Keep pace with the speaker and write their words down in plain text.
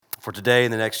For today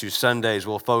and the next few Sundays,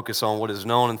 we'll focus on what is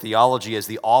known in theology as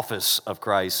the office of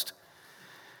Christ.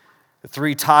 The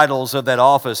three titles of that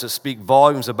office that speak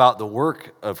volumes about the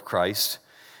work of Christ.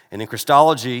 And in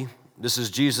Christology, this is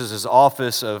Jesus'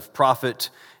 office of prophet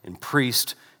and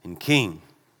priest and king.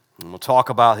 And we'll talk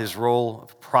about his role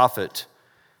of prophet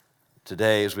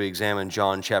today as we examine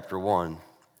John chapter 1.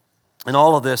 And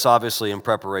all of this, obviously, in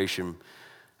preparation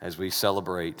as we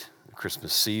celebrate the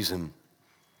Christmas season.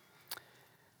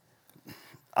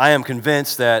 I am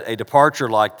convinced that a departure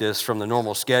like this from the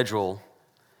normal schedule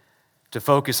to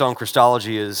focus on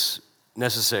Christology is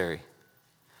necessary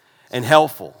and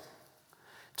helpful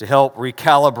to help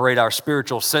recalibrate our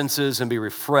spiritual senses and be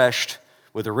refreshed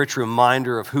with a rich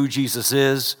reminder of who Jesus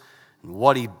is and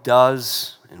what he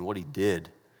does and what he did.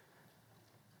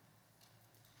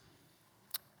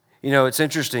 You know, it's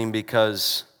interesting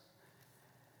because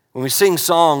when we sing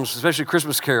songs, especially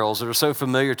Christmas carols that are so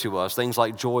familiar to us, things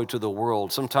like Joy to the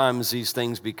World, sometimes these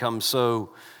things become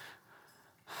so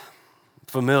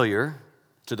familiar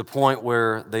to the point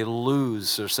where they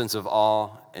lose their sense of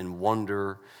awe and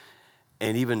wonder.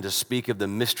 And even to speak of the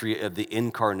mystery of the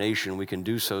incarnation, we can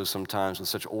do so sometimes in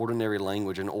such ordinary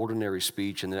language and ordinary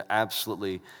speech, and there's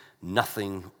absolutely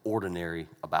nothing ordinary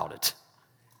about it.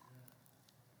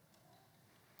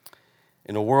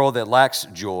 In a world that lacks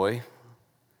joy,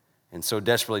 and so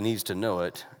desperately needs to know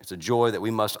it, it's a joy that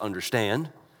we must understand.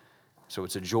 So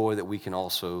it's a joy that we can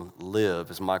also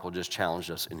live, as Michael just challenged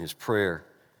us in his prayer.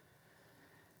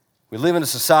 We live in a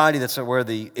society that's where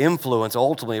the influence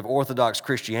ultimately of Orthodox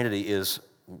Christianity is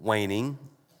waning,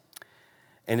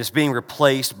 and it's being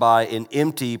replaced by an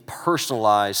empty,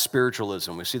 personalized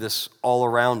spiritualism. We see this all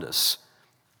around us.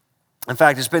 In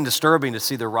fact, it's been disturbing to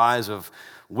see the rise of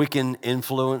Wiccan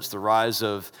influence, the rise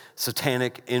of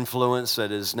satanic influence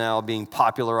that is now being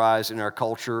popularized in our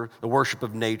culture, the worship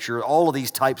of nature, all of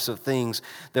these types of things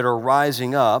that are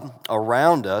rising up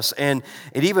around us. And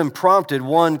it even prompted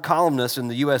one columnist in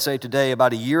the USA Today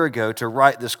about a year ago to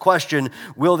write this question: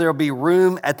 will there be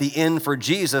room at the inn for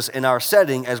Jesus in our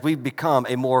setting as we become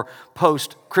a more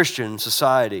post-Christian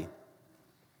society?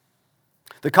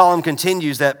 The column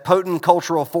continues that potent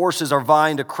cultural forces are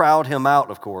vying to crowd him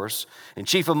out, of course, and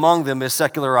chief among them is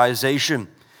secularization,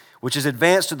 which has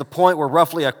advanced to the point where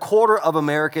roughly a quarter of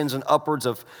Americans and upwards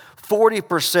of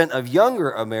 40% of younger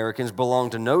Americans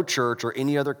belong to no church or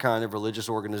any other kind of religious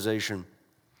organization.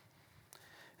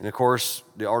 And of course,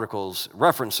 the article's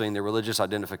referencing the religious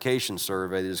identification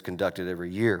survey that is conducted every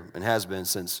year and has been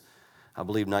since, I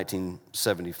believe,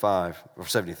 1975 or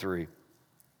 73.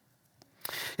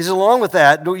 He says, along with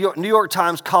that, New York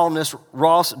Times columnist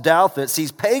Ross Douthat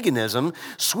sees paganism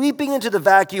sweeping into the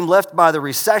vacuum left by the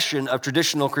recession of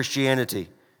traditional Christianity.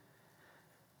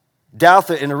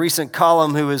 Douthat, in a recent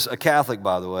column, who is a Catholic,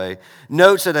 by the way,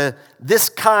 notes that this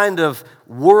kind of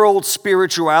world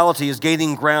spirituality is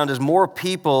gaining ground as more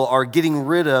people are getting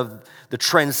rid of the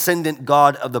transcendent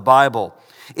God of the Bible.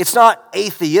 It's not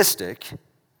atheistic.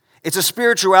 It's a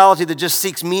spirituality that just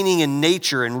seeks meaning in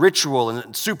nature and ritual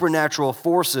and supernatural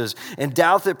forces. And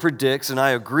Douthat predicts, and I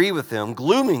agree with him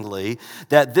gloomingly,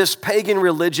 that this pagan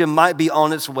religion might be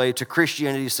on its way to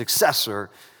Christianity's successor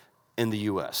in the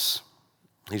U.S.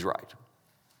 He's right.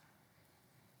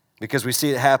 Because we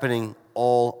see it happening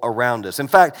all around us. In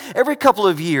fact, every couple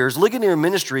of years, Ligonier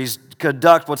Ministries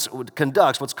conducts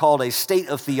what's called a State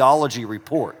of Theology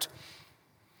report.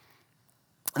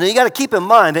 Now, you got to keep in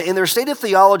mind that in their State of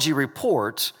Theology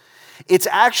report, it's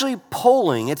actually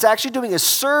polling, it's actually doing a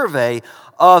survey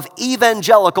of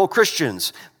evangelical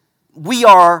Christians. We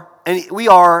are an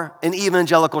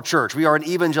evangelical church. We are an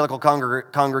evangelical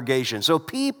congregation. So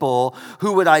people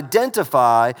who would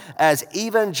identify as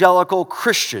evangelical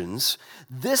Christians,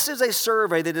 this is a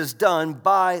survey that is done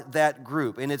by that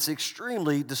group, and it's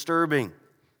extremely disturbing.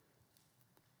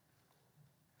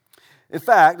 In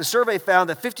fact, the survey found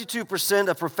that 52%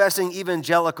 of professing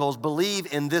evangelicals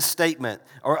believe in this statement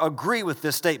or agree with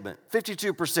this statement.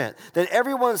 52%. That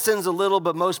everyone sins a little,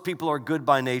 but most people are good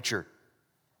by nature.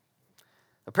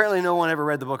 Apparently, no one ever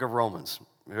read the book of Romans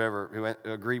who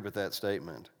agreed with that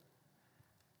statement.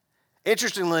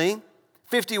 Interestingly,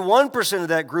 51% of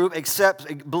that group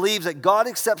believes that God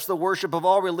accepts the worship of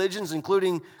all religions,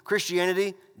 including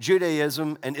Christianity,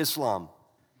 Judaism, and Islam.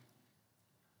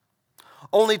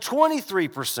 Only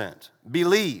 23%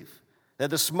 believe that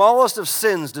the smallest of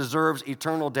sins deserves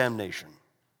eternal damnation.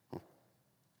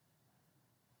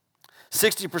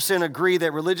 60% agree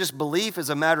that religious belief is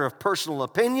a matter of personal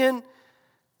opinion.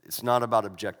 It's not about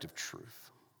objective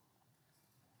truth.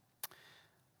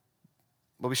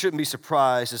 But we shouldn't be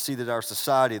surprised to see that our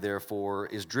society, therefore,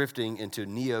 is drifting into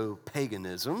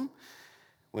neo-paganism,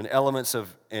 when elements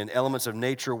of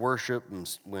nature worship,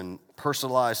 and when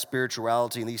personalized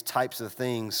spirituality and these types of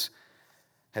things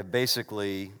have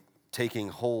basically taken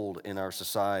hold in our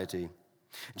society.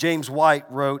 James White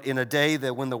wrote, "In a day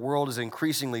that when the world is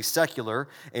increasingly secular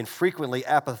and frequently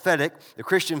apathetic, the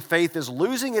Christian faith is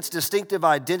losing its distinctive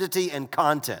identity and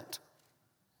content.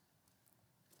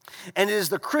 And it is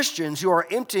the Christians who are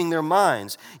emptying their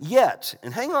minds, yet,"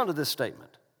 and hang on to this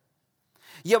statement,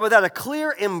 "yet without a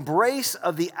clear embrace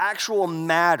of the actual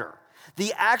matter,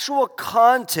 the actual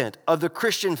content of the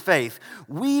Christian faith,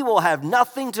 we will have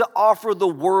nothing to offer the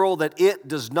world that it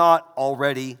does not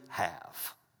already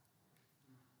have."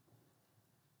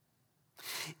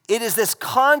 It is this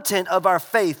content of our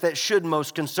faith that should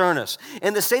most concern us.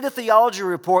 In the State of Theology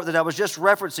report that I was just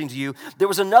referencing to you, there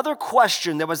was another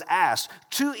question that was asked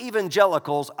to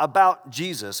evangelicals about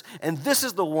Jesus, and this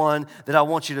is the one that I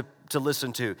want you to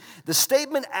listen to. The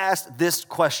statement asked this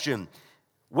question: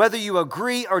 whether you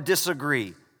agree or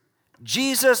disagree,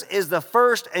 Jesus is the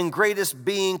first and greatest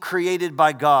being created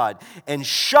by God. And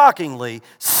shockingly,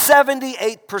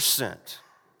 78%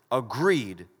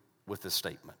 agreed with the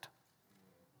statement.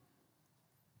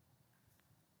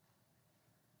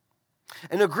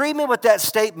 An agreement with that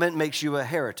statement makes you a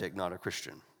heretic, not a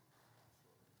Christian.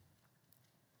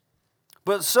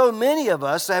 But so many of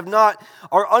us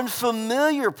are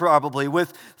unfamiliar probably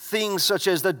with things such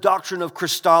as the doctrine of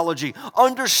Christology,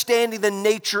 understanding the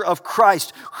nature of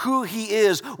Christ, who He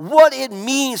is, what it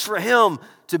means for Him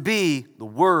to be the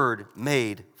Word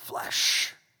made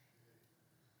flesh.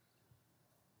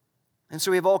 And so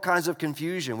we have all kinds of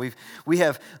confusion. We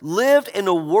have lived in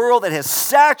a world that has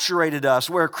saturated us,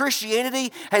 where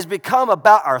Christianity has become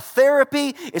about our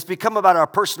therapy. It's become about our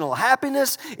personal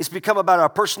happiness. It's become about our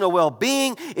personal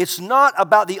well-being. It's not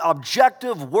about the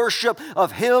objective worship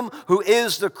of Him who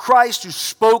is the Christ who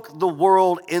spoke the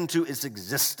world into its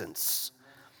existence.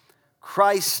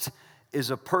 Christ is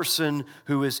a person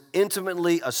who is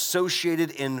intimately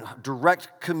associated in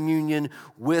direct communion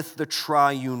with the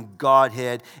triune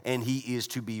Godhead, and He is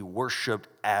to be worshiped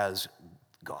as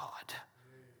God.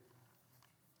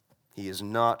 He is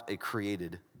not a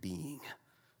created being.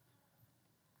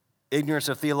 Ignorance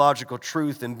of theological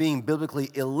truth and being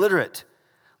biblically illiterate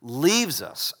leaves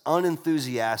us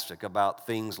unenthusiastic about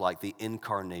things like the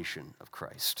incarnation of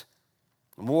Christ.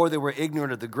 The more that we're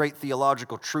ignorant of the great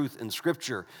theological truth in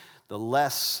Scripture, the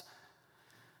less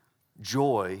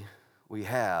joy we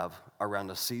have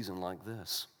around a season like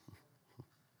this.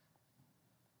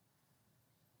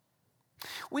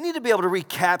 We need to be able to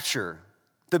recapture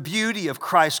the beauty of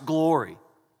Christ's glory,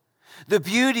 the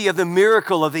beauty of the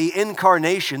miracle of the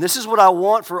incarnation. This is what I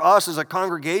want for us as a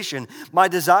congregation. My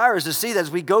desire is to see that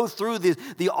as we go through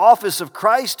the office of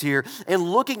Christ here and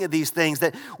looking at these things,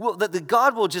 that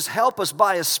God will just help us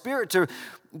by His Spirit to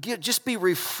just be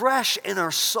refreshed in our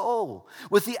soul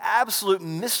with the absolute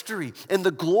mystery and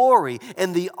the glory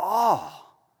and the awe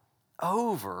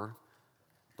over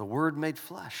the Word made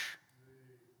flesh.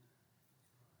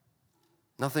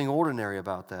 Nothing ordinary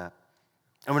about that.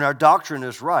 And when our doctrine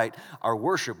is right, our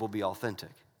worship will be authentic.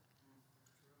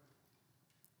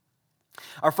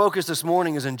 Our focus this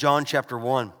morning is in John chapter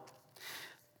 1,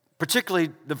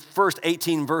 particularly the first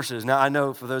 18 verses. Now, I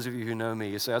know for those of you who know me,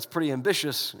 you say, that's pretty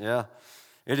ambitious. Yeah,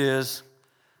 it is.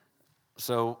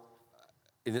 So,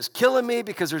 and it's killing me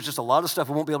because there's just a lot of stuff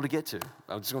we won't be able to get to.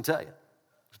 I'm just going to tell you,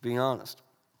 just being honest.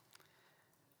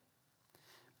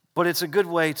 But it's a good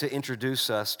way to introduce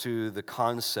us to the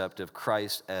concept of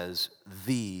Christ as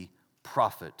the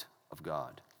prophet of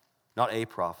God. Not a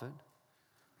prophet,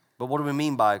 but what do we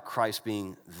mean by Christ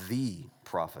being the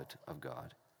prophet of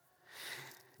God?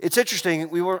 It's interesting,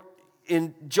 we were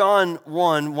in John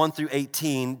 1 through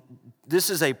 18, this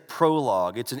is a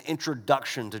prologue. It's an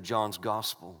introduction to John's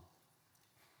gospel.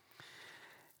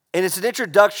 And it's an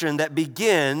introduction that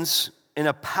begins in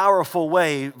a powerful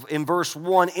way. In verse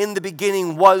 1, in the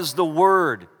beginning was the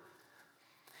Word.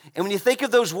 And when you think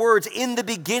of those words, in the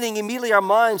beginning, immediately our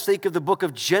minds think of the book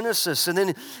of Genesis.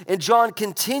 And John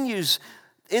continues,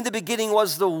 in the beginning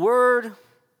was the Word.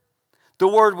 The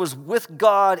Word was with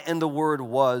God, and the Word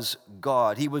was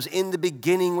God. He was in the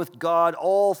beginning with God.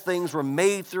 All things were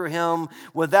made through Him.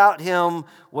 Without Him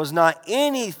was not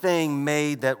anything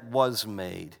made that was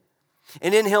made.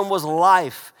 And in Him was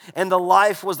life, and the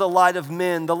life was the light of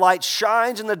men. The light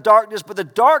shines in the darkness, but the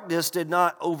darkness did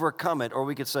not overcome it, or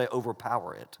we could say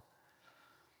overpower it.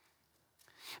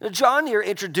 Now, John here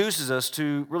introduces us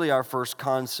to really our first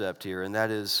concept here, and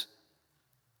that is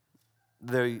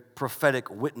the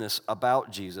prophetic witness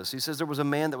about Jesus. He says there was a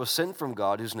man that was sent from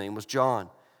God whose name was John.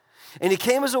 And he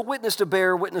came as a witness to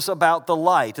bear witness about the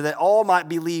light, that all might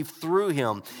believe through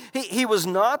him. He was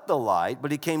not the light,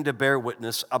 but he came to bear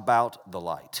witness about the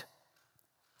light.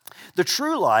 The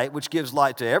true light, which gives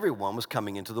light to everyone, was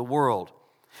coming into the world.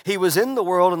 He was in the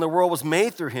world, and the world was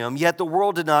made through him, yet the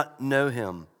world did not know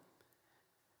him.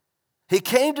 He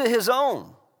came to his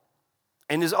own,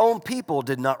 and his own people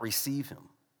did not receive him.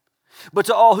 But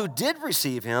to all who did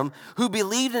receive him, who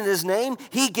believed in his name,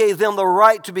 he gave them the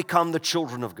right to become the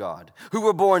children of God, who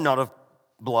were born not of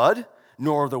blood,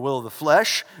 nor of the will of the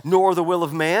flesh, nor of the will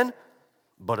of man,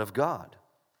 but of God.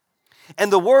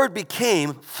 And the Word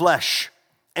became flesh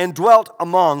and dwelt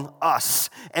among us,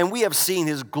 and we have seen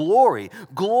his glory,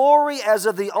 glory as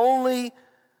of the only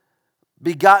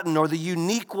begotten, or the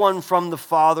unique one from the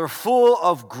Father, full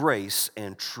of grace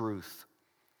and truth.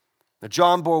 Now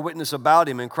John bore witness about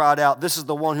him and cried out, "This is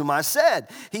the one whom I said,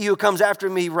 he who comes after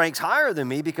me ranks higher than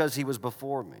me because he was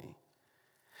before me."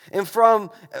 And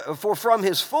from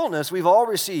his fullness we've all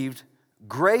received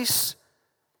grace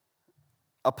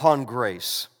upon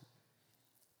grace.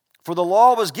 For the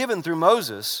law was given through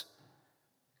Moses,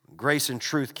 grace and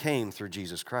truth came through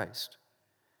Jesus Christ.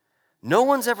 No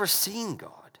one's ever seen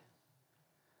God.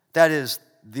 That is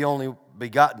the only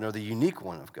begotten, or the unique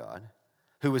one of God,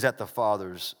 who is at the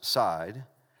Father's side.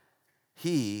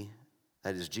 He,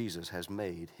 that is Jesus, has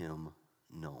made him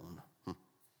known.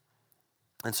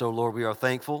 And so, Lord, we are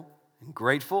thankful and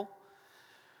grateful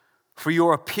for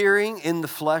your appearing in the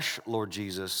flesh, Lord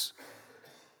Jesus.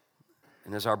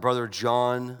 And as our brother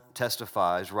John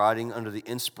testifies, writing under the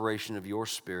inspiration of your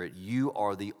Spirit, you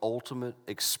are the ultimate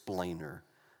explainer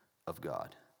of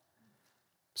God.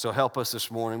 So help us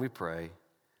this morning, we pray.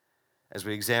 As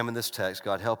we examine this text,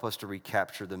 God, help us to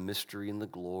recapture the mystery and the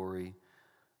glory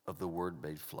of the Word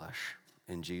made flesh.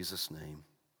 In Jesus' name,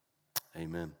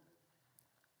 amen.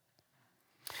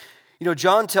 You know,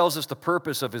 John tells us the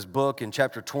purpose of his book in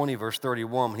chapter 20, verse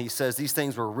 31, when he says, "These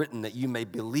things were written that you may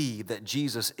believe that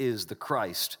Jesus is the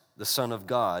Christ, the Son of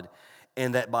God,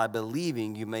 and that by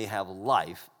believing you may have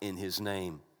life in his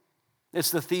name." It's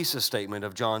the thesis statement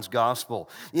of John's gospel.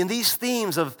 In these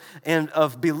themes of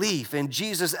belief in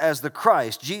Jesus as the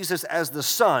Christ, Jesus as the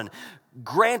Son,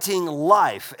 granting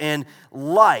life and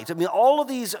light. I mean, all of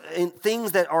these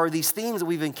things that are these themes that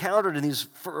we've encountered in these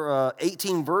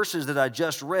 18 verses that I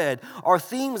just read are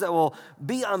themes that will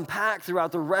be unpacked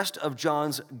throughout the rest of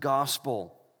John's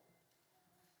gospel.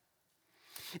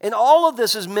 And all of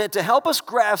this is meant to help us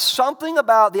grasp something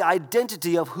about the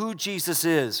identity of who Jesus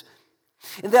is.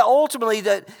 And that ultimately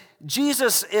that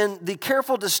Jesus, in the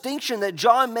careful distinction that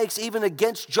John makes even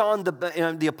against John,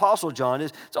 the Apostle John,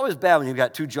 it's always bad when you've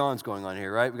got two Johns going on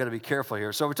here, right? We've got to be careful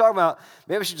here. So we're talking about,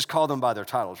 maybe we should just call them by their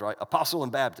titles, right? Apostle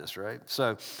and Baptist, right?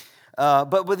 So,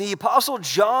 but when the Apostle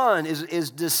John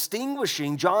is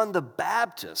distinguishing John the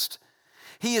Baptist,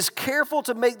 he is careful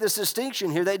to make this distinction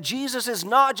here that Jesus is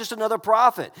not just another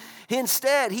prophet.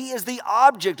 Instead, he is the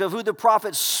object of who the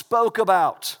prophet spoke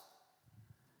about.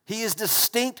 He is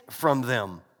distinct from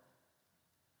them.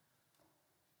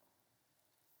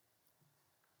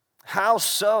 How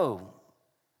so?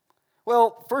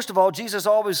 Well, first of all, Jesus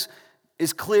always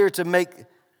is clear to make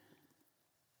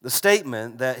the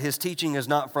statement that his teaching is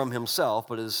not from himself,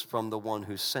 but is from the one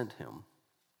who sent him.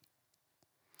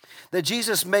 That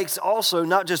Jesus makes also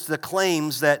not just the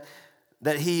claims that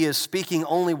he is speaking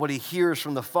only what he hears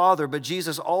from the Father, but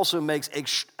Jesus also makes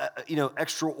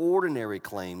extraordinary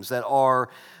claims that are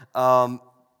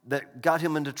that got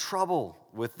him into trouble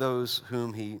with those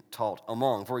whom he taught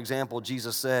among. For example,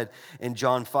 Jesus said in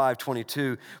John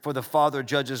 5:22, "For the Father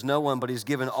judges no one, but he's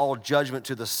given all judgment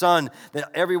to the Son,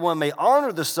 that everyone may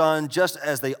honor the Son just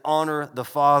as they honor the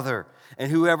Father.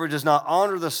 And whoever does not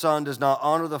honor the Son does not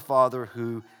honor the Father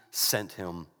who sent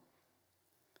him."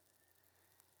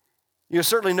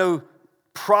 Certainly no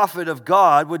prophet of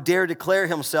God would dare declare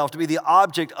himself to be the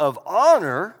object of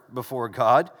honor before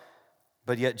God,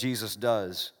 but yet Jesus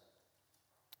does.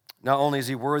 Not only is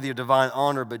he worthy of divine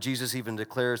honor, but Jesus even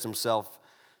declares himself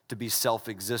to be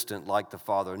self-existent like the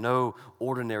Father. No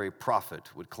ordinary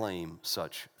prophet would claim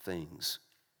such things.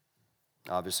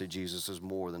 Obviously, Jesus is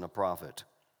more than a prophet.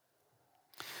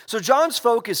 So John's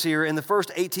focus here in the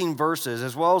first 18 verses,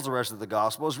 as well as the rest of the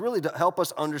gospel, is really to help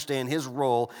us understand his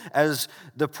role as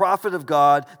the prophet of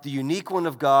God, the unique one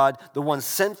of God, the one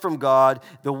sent from God,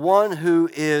 the one who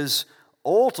is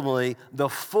ultimately the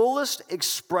fullest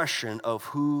expression of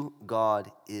who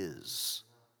God is.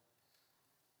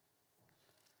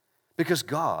 Because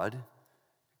God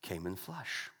came in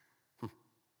flesh.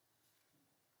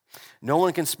 No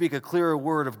one can speak a clearer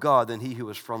word of God than he who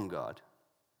is from God.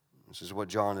 This is what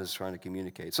John is trying to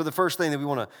communicate. So the first thing that we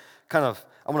want to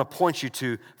I want to point you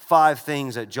to 5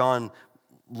 things that John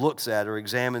looks at or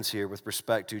examines here with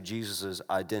respect to Jesus'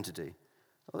 identity.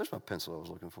 Oh, there's my pencil I was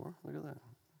looking for. Look at that.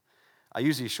 I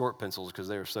use these short pencils because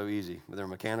they are so easy, but they're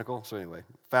mechanical. So anyway,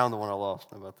 found the one I lost.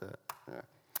 How about that? Yeah.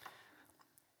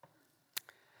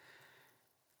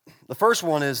 The first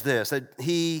one is this,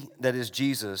 that is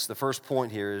Jesus, the first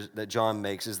point here that John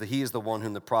makes is that he is the one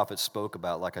whom the prophets spoke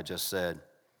about, like I just said.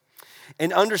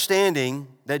 And understanding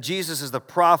that Jesus is the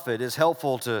prophet is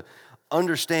helpful to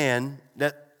understand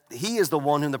that he is the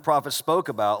one whom the prophets spoke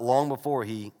about long before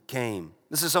he came.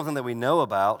 This is something that we know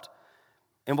about,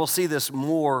 and we'll see this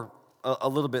more a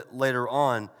little bit later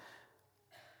on.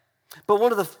 But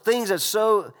one of the things that's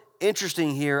so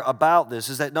interesting here about this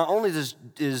is that not only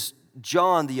is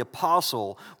John the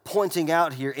apostle pointing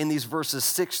out here in these verses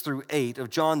 6 through 8 of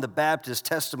John the Baptist's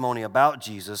testimony about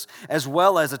Jesus, as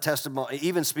well as a testimony,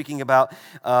 even speaking about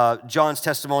John's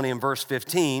testimony in verse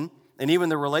 15, and even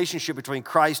the relationship between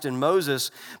Christ and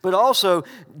Moses, but also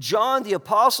John the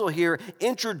apostle here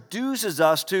introduces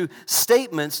us to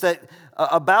statements that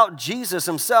about Jesus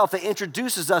himself, that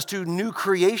introduces us to new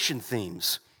creation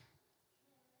themes.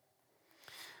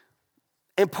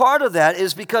 And part of that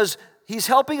is because he's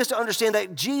helping us to understand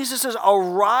that Jesus'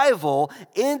 arrival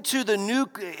into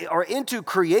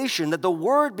creation, that the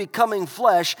Word becoming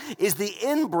flesh is the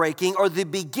inbreaking or the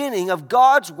beginning of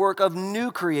God's work of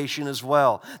new creation as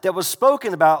well, that was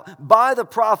spoken about by the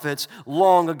prophets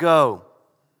long ago.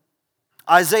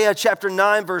 Isaiah chapter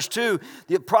 9, verse 2,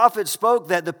 the prophet spoke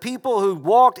that the people who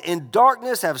walked in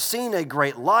darkness have seen a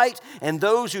great light, and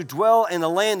those who dwell in a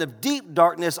land of deep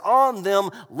darkness, on them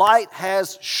light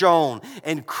has shone.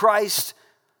 And Christ,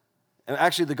 and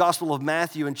actually the Gospel of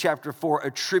Matthew in chapter 4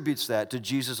 attributes that to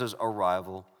Jesus'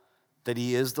 arrival, that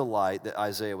he is the light that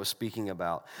Isaiah was speaking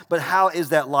about. But how is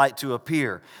that light to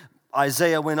appear?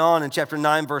 Isaiah went on in chapter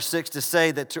 9, verse 6 to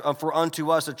say that for unto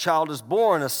us a child is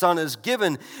born, a son is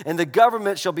given, and the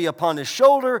government shall be upon his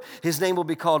shoulder. His name will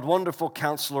be called Wonderful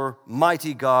Counselor,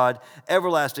 Mighty God,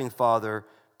 Everlasting Father,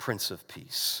 Prince of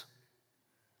Peace.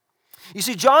 You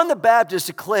see, John the Baptist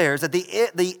declares that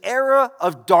the era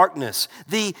of darkness,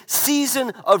 the season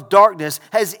of darkness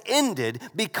has ended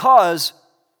because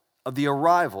of the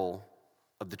arrival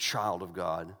of the child of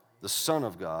God, the Son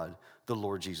of God, the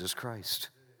Lord Jesus Christ.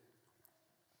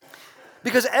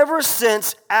 Because ever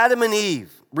since Adam and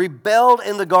Eve rebelled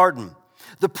in the garden,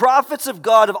 the prophets of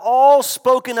God have all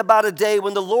spoken about a day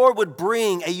when the Lord would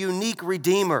bring a unique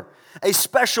redeemer, a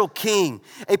special king,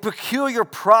 a peculiar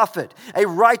prophet, a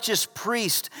righteous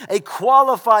priest, a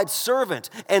qualified servant,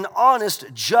 an honest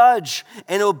judge,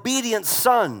 an obedient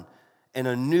son, and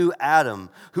a new Adam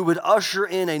who would usher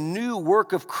in a new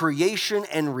work of creation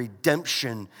and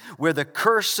redemption where the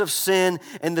curse of sin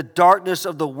and the darkness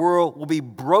of the world will be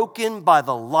broken by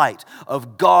the light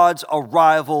of God's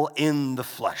arrival in the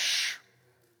flesh.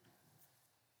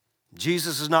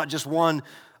 Jesus is not just one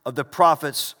of the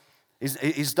prophets,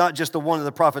 he's not just the one that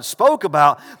the prophets spoke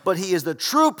about, but he is the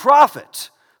true prophet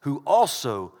who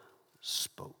also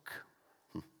spoke.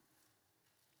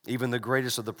 Even the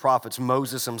greatest of the prophets,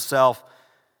 Moses himself,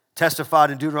 testified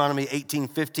in Deuteronomy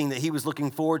 18:15 that he was looking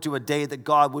forward to a day that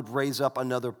God would raise up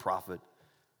another prophet,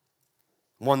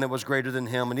 one that was greater than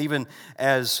him. And even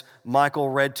as Michael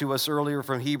read to us earlier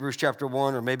from Hebrews chapter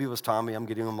 1, or maybe it was Tommy, I'm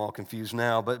getting them all confused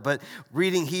now, but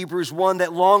reading Hebrews 1,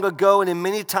 that long ago and in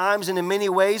many times and in many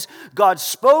ways, God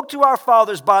spoke to our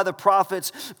fathers by the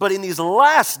prophets, but in these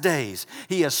last days,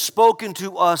 he has spoken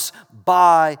to us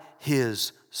by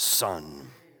his Son,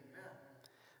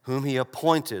 whom he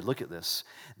appointed, look at this,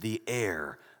 the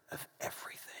heir of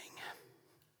everything,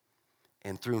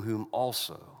 and through whom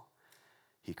also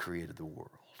he created the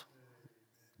world.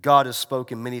 God has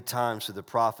spoken many times to the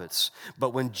prophets,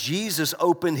 but when Jesus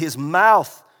opened his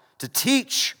mouth to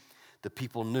teach, the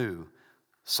people knew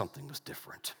something was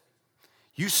different.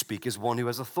 You speak as one who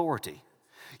has authority.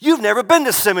 You've never been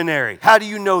to seminary. How do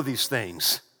you know these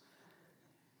things?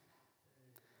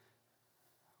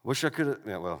 Wish I could have,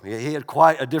 yeah, well, he had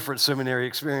quite a different seminary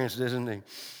experience, didn't he,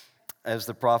 as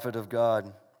the prophet of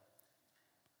God.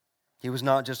 He was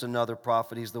not just another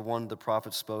prophet. He's the one the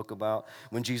prophet spoke about.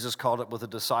 When Jesus called up with the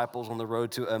disciples on the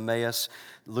road to Emmaus,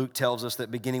 Luke tells us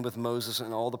that beginning with Moses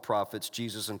and all the prophets,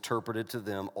 Jesus interpreted to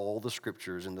them all the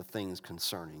scriptures and the things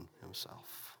concerning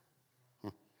himself.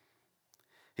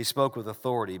 He spoke with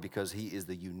authority because he is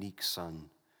the unique Son.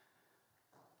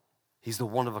 He's the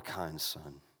one-of-a-kind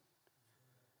Son.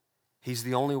 He's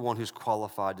the only one who's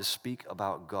qualified to speak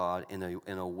about God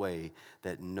in a way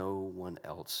that no one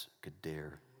else could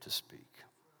dare to speak.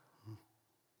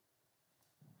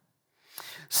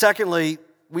 Secondly,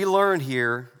 we learn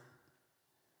here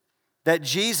that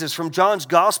Jesus, from John's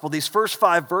gospel, these first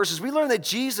 5 verses, we learn that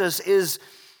Jesus is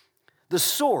the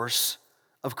source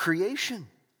of creation.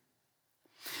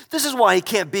 This is why he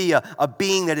can't be a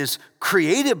being that is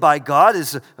created by God,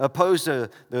 as opposed to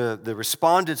the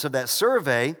respondents of that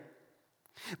survey.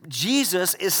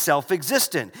 Jesus is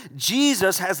self-existent.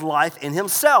 Jesus has life in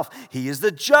himself. He is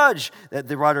the judge that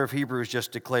the writer of Hebrews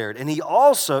just declared, and he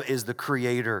also is the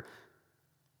creator.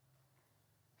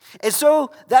 And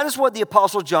so that is what the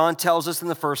Apostle John tells us in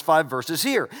the first 5 verses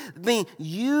here. I mean,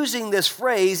 using this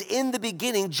phrase, in the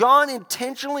beginning, John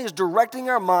intentionally is directing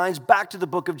our minds back to the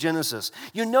book of Genesis.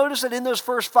 You notice that in those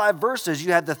first 5 verses,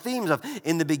 you have the themes of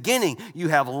in the beginning, you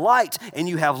have light, and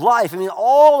you have life. I mean,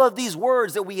 all of these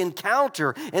words that we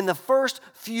encounter in the first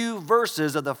few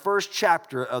verses of the first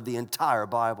chapter of the entire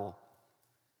Bible.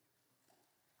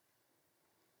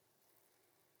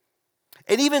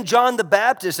 And even John the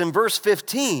Baptist in verse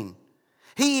 15,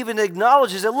 he even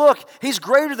acknowledges that, look, he's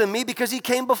greater than me because he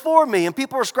came before me. And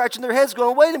people are scratching their heads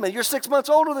going, wait a minute, you're 6 months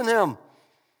older than him.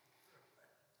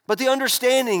 But the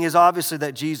understanding is obviously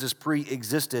that Jesus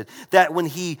pre-existed, that when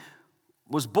he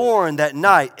was born that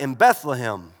night in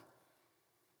Bethlehem,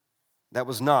 that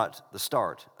was not the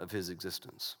start of his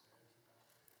existence.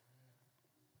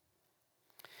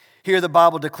 Here the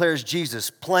Bible declares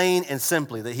Jesus plain and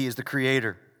simply that he is the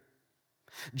creator.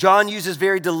 John uses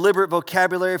very deliberate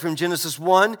vocabulary from Genesis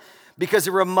 1 because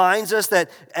it reminds us that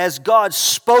as God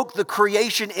spoke the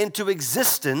creation into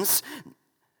existence,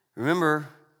 remember,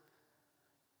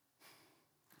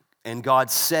 and God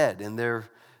said, and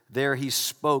there he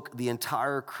spoke the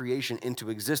entire creation into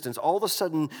existence. All of a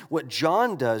sudden, what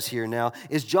John does here now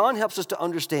is John helps us to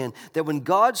understand that when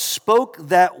God spoke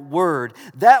that word,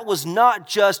 that was not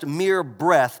just mere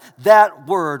breath, that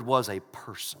word was a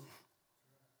person.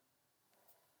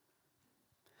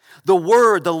 The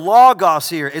word, the logos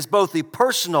here, is both the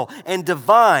personal and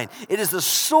divine. It is the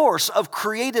source of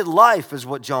created life, is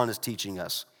what John is teaching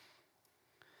us.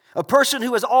 A person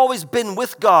who has always been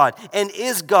with God and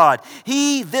is God.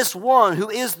 He, this one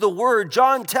who is the Word,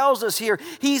 John tells us here,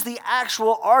 he's the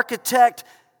actual architect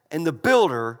and the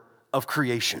builder of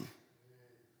creation.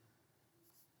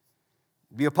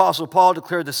 The Apostle Paul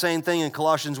declared the same thing in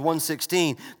Colossians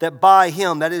 1:16, that by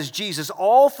him, that is Jesus,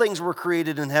 all things were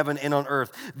created in heaven and on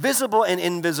earth, visible and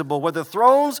invisible, whether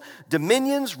thrones,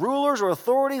 dominions, rulers, or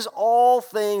authorities, all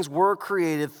things were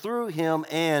created through him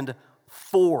and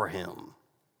for him.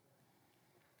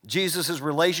 Jesus'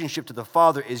 relationship to the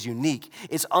Father is unique.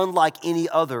 It's unlike any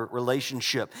other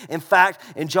relationship. In fact,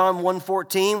 in John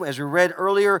 1:14, as we read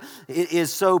earlier, it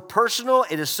is so personal,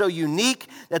 it is so unique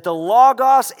that the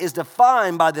Logos is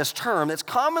defined by this term that's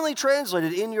commonly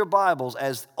translated in your Bibles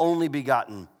as only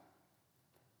begotten.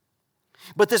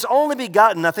 But this only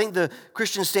begotten, I think the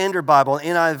Christian Standard Bible,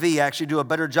 NIV, actually do a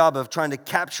better job of trying to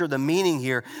capture the meaning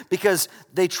here because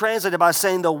they translate it by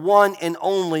saying the one and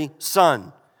only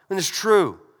Son. And it's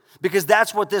true. Because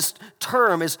that's what this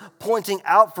term is pointing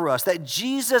out for us, that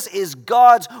Jesus is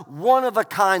God's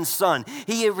one-of-a-kind Son.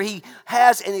 He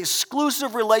has an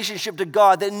exclusive relationship to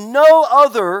God that no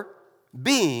other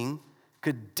being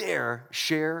could dare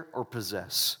share or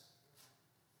possess.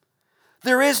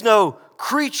 There is no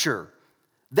creature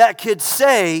that could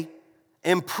say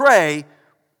and pray,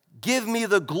 give me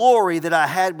the glory that I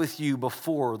had with you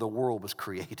before the world was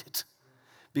created.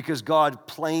 Because God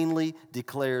plainly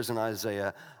declares in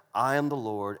Isaiah, I am the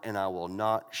Lord, and I will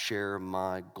not share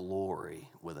my glory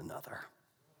with another.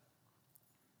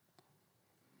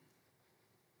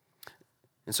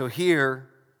 And so here,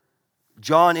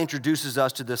 John introduces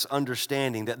us to this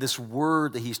understanding that this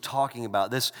word that he's talking about,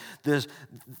 this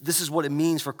is what it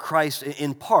means for Christ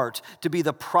in part to be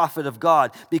the prophet of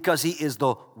God, because he is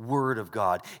the word of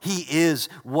God. He is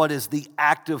what is the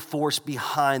active force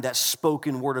behind that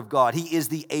spoken word of God. He is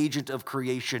the agent of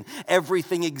creation.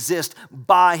 Everything exists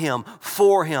by him,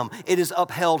 for him. It is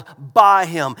upheld by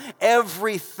him.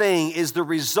 Everything is the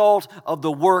result of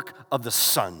the work of the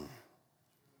Son.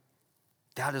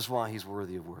 That is why he's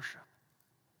worthy of worship.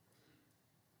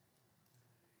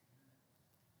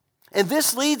 And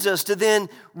this leads us to then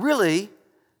really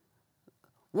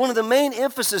one of the main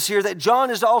emphasis here that John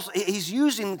is also, he's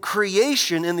using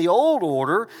creation in the old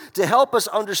order to help us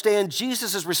understand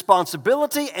Jesus'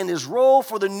 responsibility and his role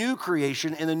for the new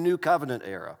creation in the new covenant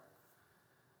era.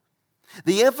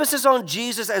 The emphasis on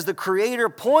Jesus as the creator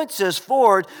points us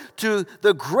forward to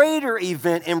the greater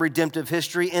event in redemptive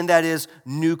history, and that is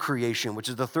new creation, which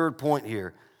is the third point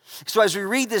here. So as we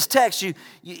read this text,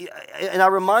 and I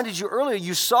reminded you earlier,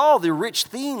 you saw the rich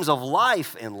themes of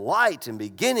life and light and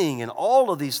beginning and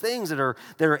all of these things that are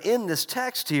in this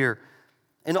text here.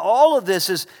 And all of this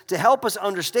is to help us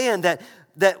understand that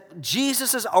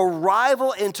Jesus'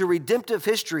 arrival into redemptive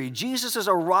history, Jesus'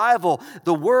 arrival,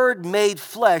 the Word made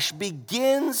flesh,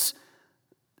 begins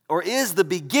or is the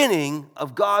beginning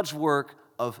of God's work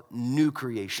of new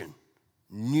creation,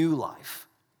 new life.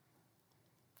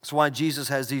 That's why Jesus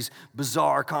has these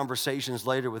bizarre conversations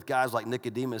later with guys like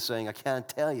Nicodemus saying, I can't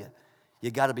tell you, you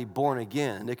got to be born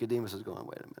again. And Nicodemus is going,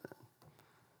 wait a minute,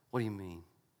 what do you mean?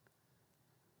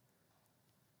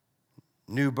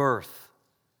 New birth,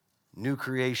 new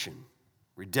creation,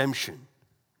 redemption,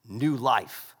 new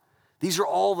life. These are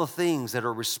all the things that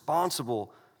are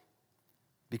responsible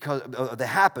because that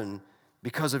happen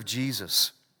because of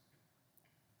Jesus.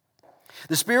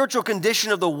 The spiritual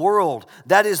condition of the world,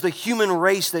 that is the human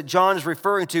race that John is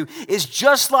referring to, is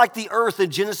just like the earth in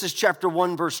Genesis chapter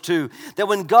 1, verse 2. That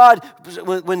when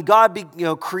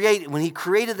he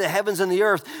created the heavens and the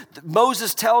earth,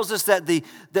 Moses tells us that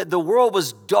the world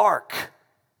was dark.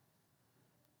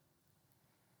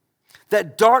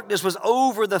 That darkness was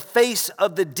over the face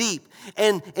of the deep.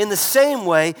 And in the same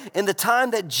way, in the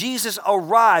time that Jesus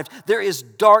arrived, there is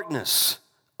darkness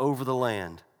over the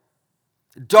land.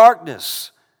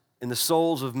 Darkness in the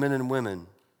souls of men and women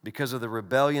because of the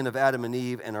rebellion of Adam and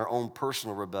Eve and our own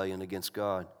personal rebellion against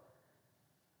God.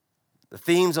 The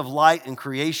themes of light and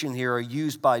creation here are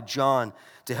used by John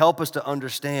to help us to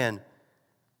understand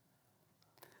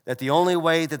that the only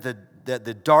way that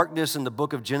the darkness in the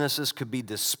book of Genesis could be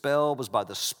dispelled was by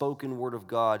the spoken word of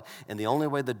God. And the only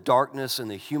way the darkness in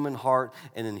the human heart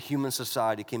and in human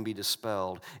society can be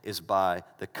dispelled is by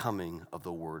the coming of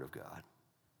the word of God.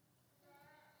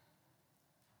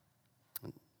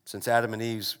 Since Adam and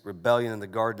Eve's rebellion in the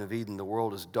Garden of Eden, the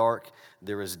world is dark,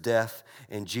 there is death,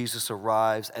 and Jesus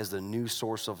arrives as the new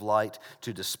source of light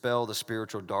to dispel the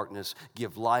spiritual darkness,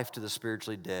 give life to the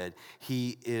spiritually dead.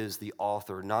 He is the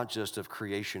author not just of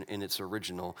creation in its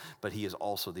original, but he is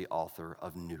also the author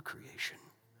of new creation.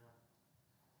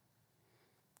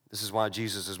 This is why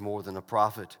Jesus is more than a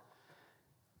prophet,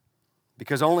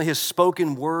 because only his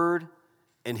spoken word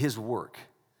and his work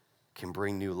can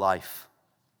bring new life.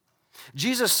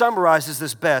 Jesus summarizes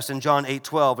this best in John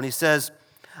 8:12, and he says,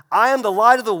 I am the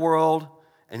light of the world,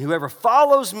 and whoever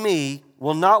follows me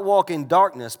will not walk in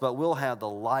darkness, but will have the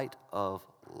light of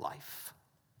life.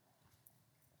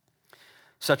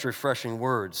 Such refreshing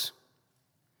words.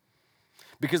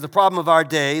 Because the problem of our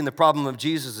day and the problem of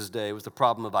Jesus' day was the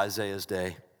problem of Isaiah's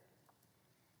day.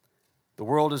 The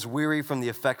world is weary from the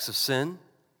effects of sin.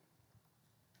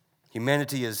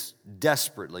 Humanity is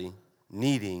desperately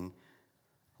needing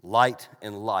light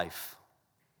and life.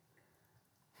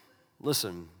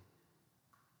 Listen,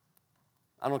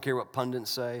 I don't care what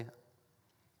pundits say.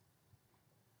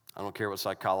 I don't care what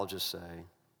psychologists say.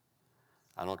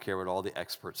 I don't care what all the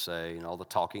experts say and all the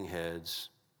talking heads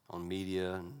on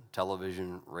media and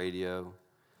television, radio.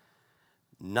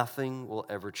 Nothing will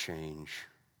ever change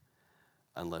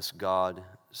unless God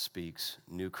speaks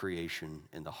new creation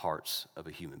in the hearts of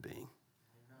a human being.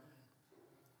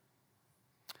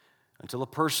 Until a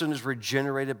person is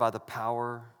regenerated by the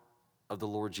power of the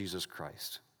Lord Jesus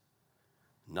Christ,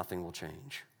 nothing will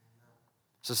change.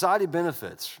 Society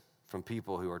benefits from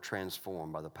people who are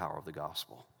transformed by the power of the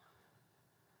gospel.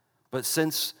 But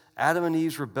since Adam and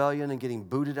Eve's rebellion and getting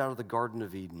booted out of the Garden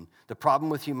of Eden, the problem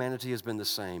with humanity has been the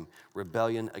same,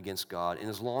 rebellion against God.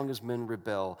 And as long as men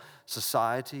rebel,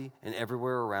 society and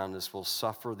everywhere around us will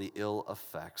suffer the ill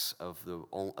effects of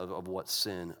what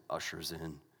sin ushers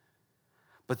in.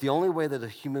 But the only way that a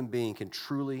human being can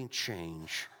truly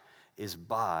change is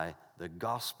by the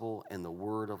gospel and the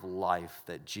word of life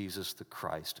that Jesus the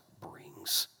Christ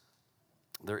brings.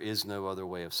 There is no other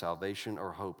way of salvation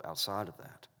or hope outside of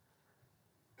that.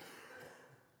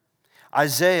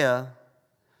 Isaiah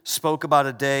spoke about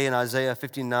a day in Isaiah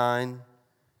 59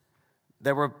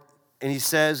 and he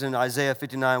says in Isaiah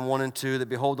 59, 1 and 2, that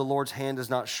behold, the Lord's hand is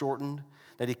not shortened,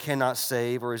 that he cannot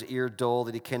save, or his ear dull,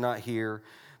 that he cannot hear.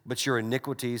 But your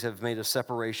iniquities have made a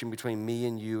separation between me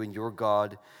and you and your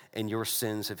God, and your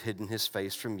sins have hidden his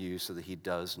face from you so that he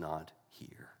does not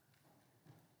hear.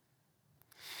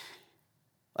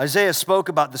 Isaiah spoke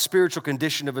about the spiritual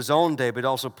condition of his own day, but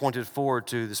also pointed forward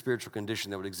to the spiritual condition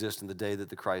that would exist in the day that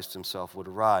the Christ himself would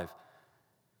arrive.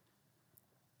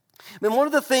 I mean, one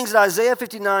of the things that Isaiah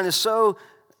 59 is so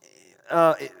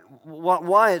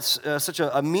why it's such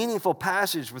a meaningful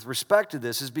passage with respect to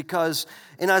this is because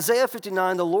in Isaiah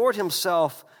 59, the Lord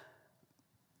himself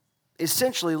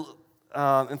essentially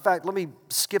in fact, let me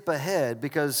skip ahead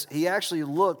because he actually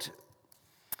looked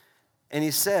and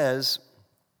he says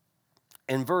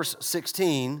in verse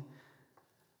 16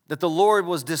 that the Lord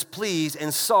was displeased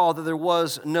and saw that there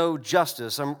was no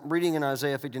justice. I'm reading in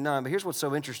Isaiah 59, but here's what's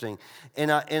so interesting. In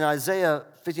Isaiah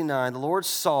 59, the Lord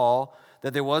saw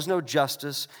that there was no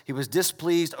justice. He was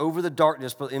displeased over the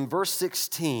darkness. But in verse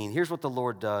 16, here's what the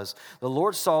Lord does. The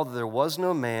Lord saw that there was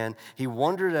no man. He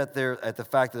wondered at the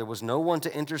fact that there was no one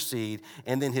to intercede.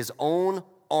 And then his own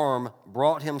arm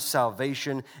brought him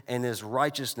salvation, and his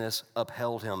righteousness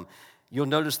upheld him. You'll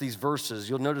notice these verses,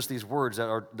 you'll notice these words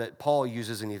that Paul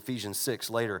uses in Ephesians 6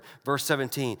 later. Verse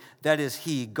 17, that is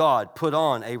he, God, put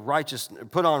on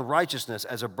righteousness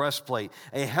as a breastplate,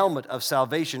 a helmet of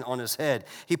salvation on his head.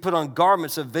 He put on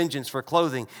garments of vengeance for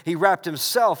clothing. He wrapped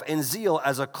himself in zeal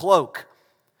as a cloak.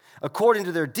 According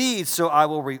to their deeds, so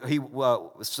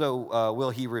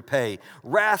will he repay.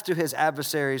 Wrath to his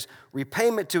adversaries,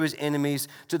 repayment to his enemies.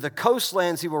 To the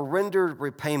coastlands he will render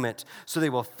repayment. So they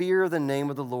will fear the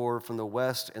name of the Lord from the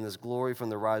west, and his glory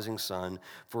from the rising sun.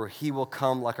 For he will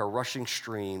come like a rushing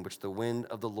stream, which the wind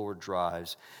of the Lord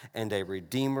drives. And a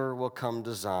redeemer will come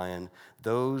to Zion,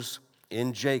 those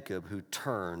in Jacob who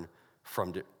turn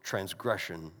from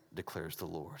transgression, declares the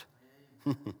Lord.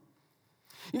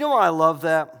 You know why I love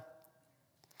that?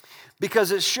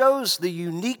 Because it shows the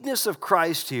uniqueness of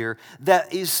Christ here,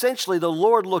 that essentially the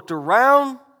Lord looked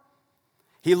around,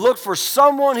 he looked for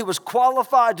someone who was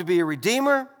qualified to be a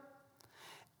redeemer,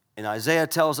 and Isaiah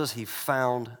tells us he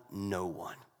found no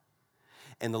one.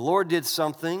 And the Lord did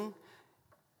something,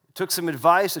 took some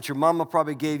advice that your mama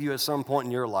probably gave you at some point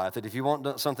in your life, that if you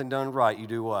want something done right, you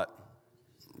do what?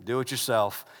 Do it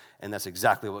yourself, and that's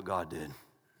exactly what God did.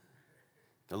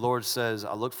 The Lord says,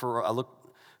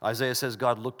 Isaiah says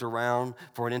God looked around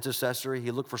for an intercessor.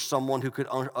 He looked for someone who could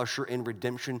usher in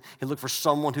redemption. He looked for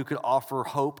someone who could offer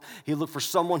hope. He looked for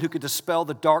someone who could dispel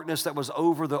the darkness that was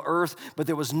over the earth, but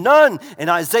there was none. And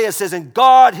Isaiah says, and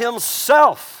God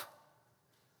himself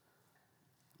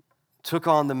took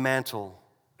on the mantle,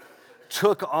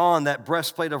 took on that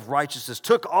breastplate of righteousness,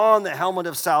 took on the helmet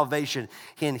of salvation,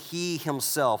 and he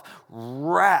himself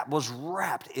was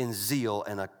wrapped in zeal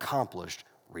and accomplished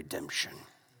redemption.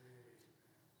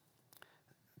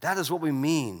 That is what we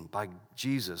mean by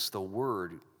Jesus, the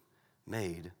Word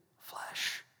made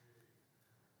flesh.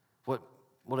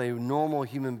 What a normal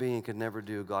human being could never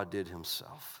do, God did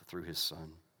himself through his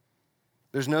Son.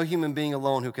 There's no human being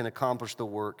alone who can accomplish the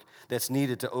work that's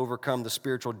needed to overcome the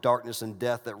spiritual darkness and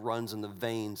death that runs in the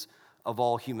veins of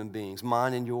all human beings,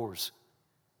 mine and yours.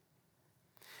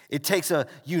 It takes a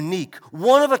unique,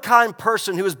 one-of-a-kind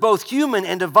person who is both human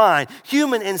and divine,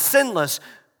 human and sinless,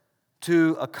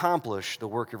 to accomplish the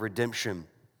work of redemption.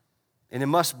 And it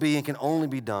must be and can only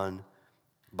be done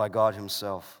by God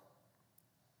himself.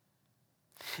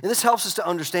 And this helps us to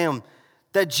understand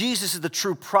that Jesus is the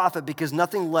true prophet, because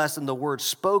nothing less than the word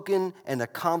spoken and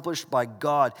accomplished by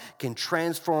God can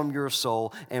transform your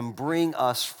soul and bring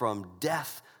us from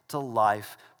death to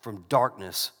life, from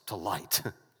darkness to light.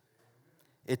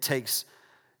 It takes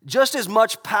just as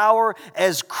much power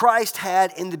as Christ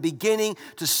had in the beginning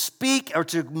to speak or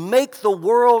to make the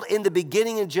world in the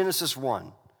beginning in Genesis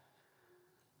 1.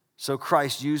 So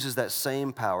Christ uses that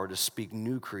same power to speak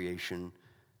new creation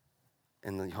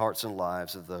in the hearts and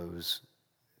lives of those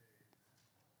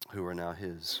who are now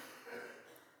his.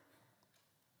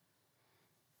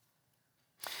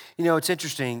 You know, it's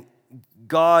interesting.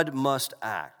 God must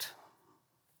act.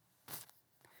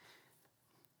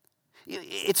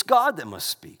 It's God that must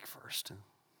speak first.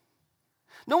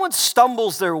 No one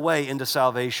stumbles their way into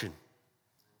salvation.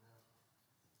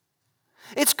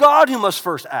 It's God who must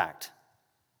first act.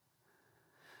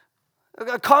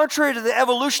 Contrary to the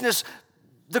evolutionists,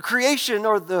 the creation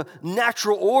or the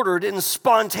natural order didn't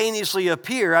spontaneously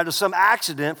appear out of some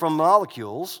accident from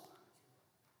molecules.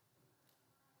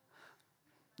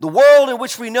 The world in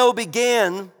which we know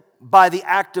began by the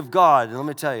act of God. And let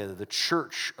me tell you, the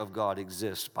church of God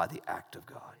exists by the act of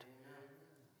God.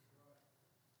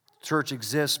 The church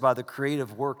exists by the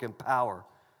creative work and power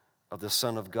of the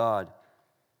Son of God.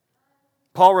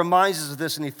 Paul reminds us of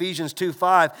this in Ephesians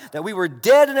 2:5, that we were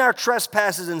dead in our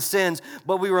trespasses and sins,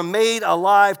 but we were made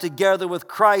alive together with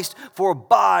Christ, for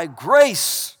by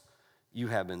grace you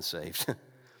have been saved.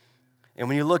 And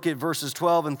when you look at verses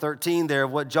 12 and 13 there,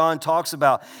 what John talks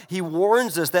about, he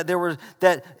warns us that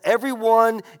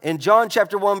everyone in John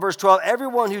chapter 1, verse 12,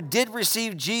 everyone who did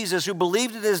receive Jesus, who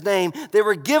believed in his name, they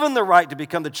were given the right to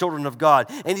become the children of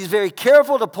God. And he's very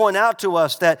careful to point out to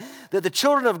us that the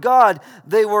children of God,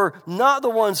 they were not the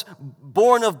ones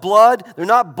born of blood. They're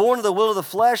not born of the will of the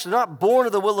flesh. They're not born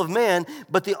of the will of man.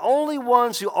 But the only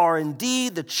ones who are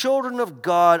indeed the children of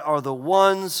God are the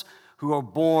ones who are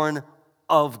born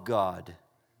of God.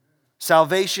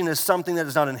 Salvation is something that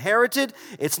is not inherited.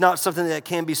 It's not something that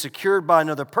can be secured by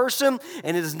another person.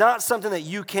 And it is not something that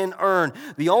you can earn.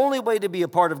 The only way to be a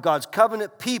part of God's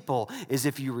covenant people is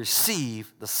if you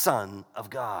receive the Son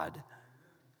of God.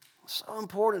 It's so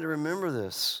important to remember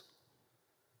this.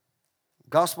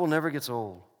 Gospel never gets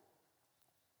old.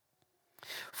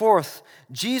 Fourth,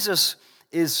 Jesus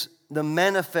is the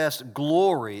manifest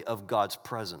glory of God's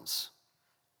presence.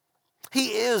 He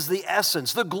is the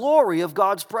essence, the glory of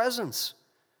God's presence.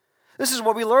 This is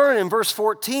what we learn in verse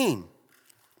 14.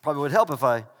 Probably would help if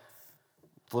I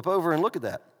flip over and look at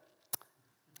that.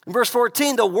 In verse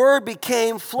 14, the Word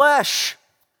became flesh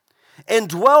and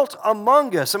dwelt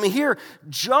among us. I mean, here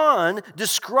John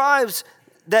describes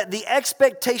that the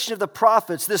expectation of the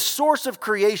prophets, this source of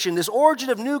creation, this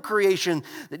origin of new creation,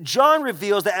 that John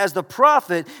reveals that as the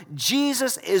prophet,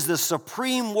 Jesus is the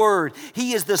supreme word.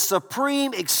 He is the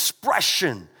supreme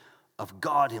expression of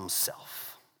God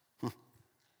himself.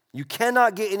 You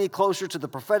cannot get any closer to the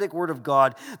prophetic word of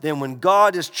God than when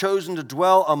God is chosen to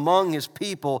dwell among his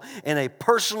people in a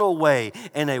personal way,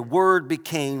 and a word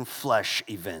became flesh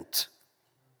event.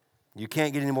 You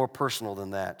can't get any more personal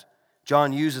than that.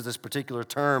 John uses this particular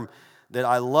term that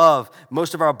I love.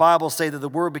 Most of our Bibles say that the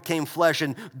Word became flesh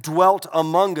and dwelt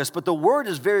among us, but the Word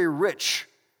is very rich.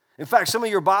 In fact, some of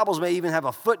your Bibles may even have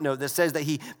a footnote that says that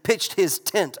he pitched his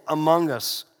tent among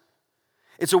us.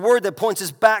 It's a word that points us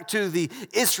back to the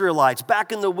Israelites,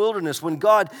 back in the wilderness, when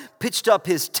God pitched up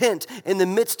his tent in the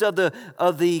midst of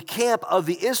the camp of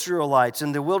the Israelites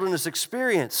in the wilderness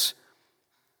experience.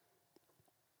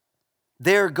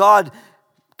 There, God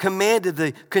commanded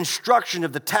the construction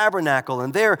of the tabernacle,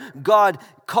 and there God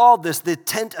called this the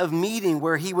tent of meeting,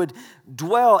 where he would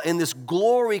dwell in this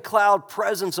glory cloud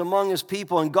presence among his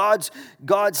people, and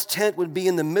God's tent would be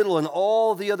in the middle, and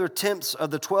all the other tents of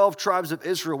the 12 tribes of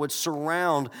Israel would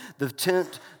surround the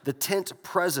tent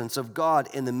presence of God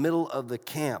in the middle of the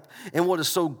camp. And what is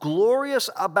so glorious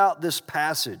about this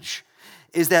passage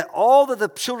is that all that the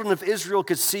children of Israel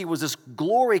could see was this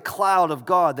glory cloud of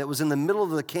God that was in the middle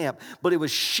of the camp, but it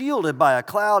was shielded by a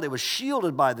cloud, it was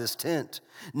shielded by this tent.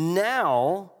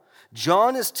 Now,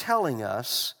 John is telling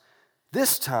us,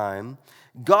 this time,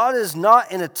 God is not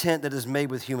in a tent that is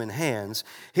made with human hands.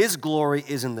 His glory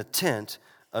is in the tent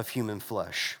of human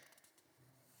flesh.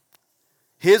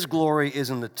 His glory is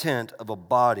in the tent of a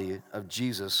body of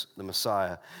Jesus, the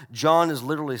Messiah. John is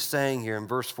literally saying here in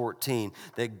verse 14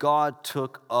 that God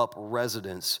took up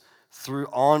residence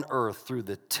on earth through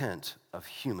the tent of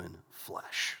human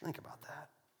flesh. Think about that.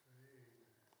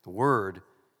 The Word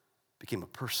became a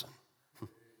person.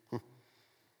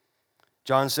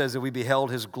 John says that we beheld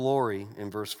his glory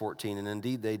in verse 14, and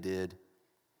indeed they did.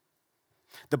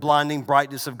 The blinding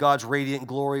brightness of God's radiant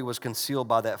glory was concealed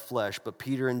by that flesh, but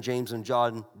Peter and James and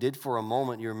John did for a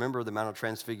moment. You remember the Mount of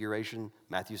Transfiguration,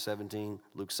 Matthew 17,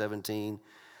 Luke 17.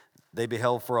 They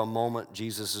beheld for a moment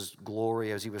Jesus'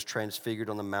 glory as he was transfigured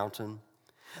on the mountain.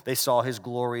 They saw his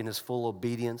glory in his full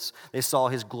obedience. They saw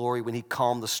his glory when he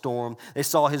calmed the storm. They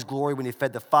saw his glory when he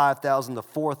fed the 5,000, the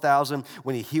 4,000,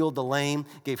 when he healed the lame,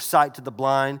 gave sight to the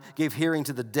blind, gave hearing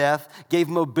to the deaf, gave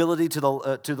mobility to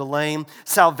the lame,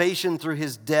 salvation through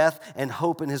his death, and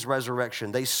hope in his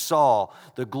resurrection. They saw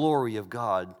the glory of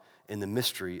God in the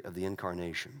mystery of the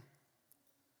incarnation.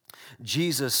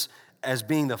 Jesus, as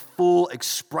being the full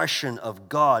expression of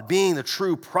God, being the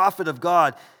true prophet of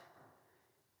God,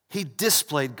 he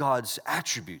displayed God's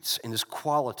attributes and his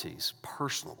qualities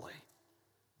personally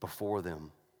before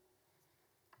them.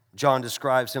 John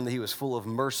describes him that he was full of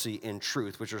mercy and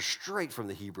truth, which are straight from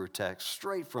the Hebrew text,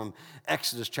 straight from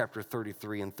Exodus chapter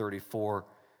 33 and 34,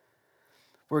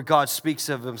 where God speaks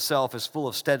of himself as full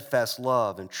of steadfast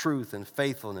love and truth and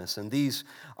faithfulness. And these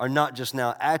are not just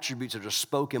now attributes that are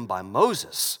spoken by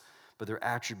Moses, but they're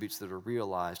attributes that are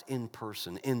realized in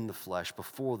person, in the flesh,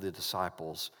 before the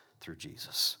disciples through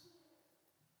Jesus.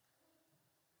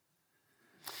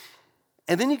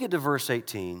 And then you get to verse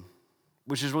 18,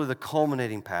 which is really the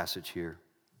culminating passage here.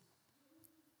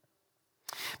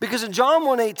 Because in John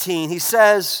 1:18, he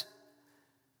says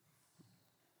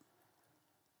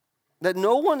that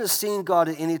no one has seen God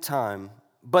at any time,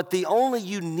 but the only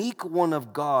unique one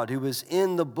of God who is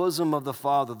in the bosom of the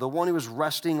Father, the one who is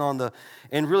resting on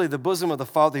and really the bosom of the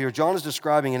Father here, John is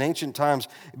describing in ancient times,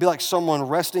 it'd be like someone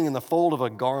resting in the fold of a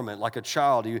garment, like a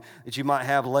child that you might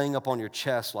have laying up on your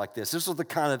chest like this. This was the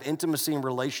kind of intimacy and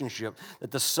relationship that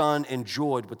the Son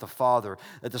enjoyed with the Father,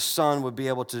 that the Son would be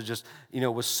able to just,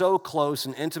 was so close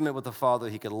and intimate with the Father,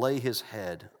 he could lay his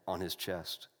head on his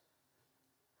chest.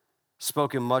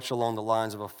 Spoken much along the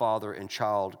lines of a father and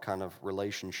child kind of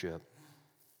relationship.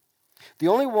 The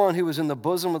only one who is in the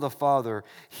bosom of the Father,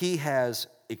 he has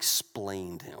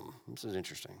explained him. This is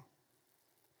interesting.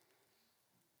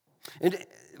 And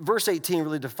verse 18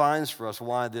 really defines for us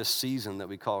why this season that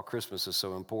we call Christmas is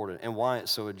so important and why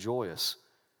it's so joyous.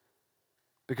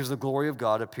 Because the glory of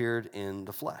God appeared in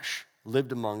the flesh,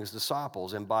 lived among his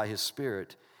disciples, and by his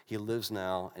Spirit, he lives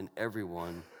now in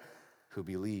everyone who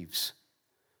believes.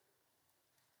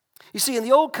 You see, in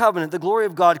the Old Covenant, the glory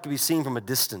of God could be seen from a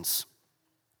distance.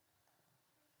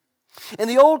 In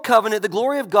the Old Covenant, the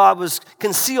glory of God was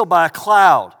concealed by a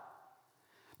cloud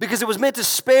because it was meant to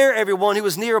spare everyone who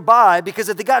was nearby, because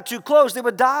if they got too close, they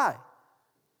would die.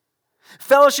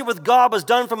 Fellowship with God was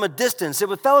done from a distance.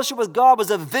 Fellowship with God was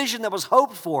a vision that was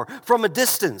hoped for from a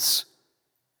distance.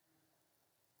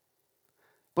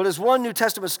 But as one New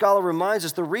Testament scholar reminds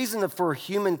us, the reason for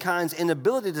humankind's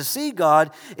inability to see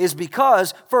God is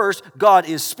because, first, God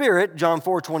is spirit, John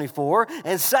 4:24,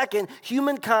 and second,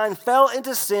 humankind fell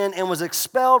into sin and was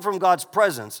expelled from God's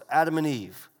presence, Adam and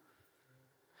Eve.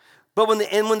 But when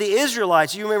the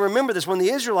Israelites, you may remember this, when the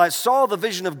Israelites saw the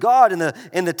vision of God in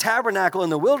the tabernacle in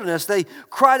the wilderness, they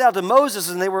cried out to Moses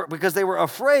because they were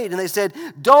afraid, and they said,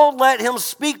 "Don't let him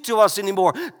speak to us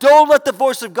anymore. Don't let the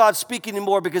voice of God speak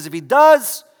anymore, because if he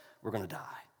does, we're going to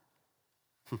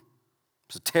die."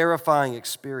 It's a terrifying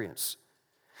experience.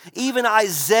 Even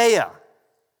Isaiah,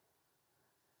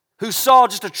 who saw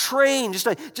just a train,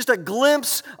 just a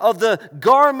glimpse of the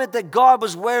garment that God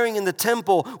was wearing in the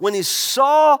temple, when he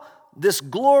saw this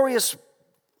glorious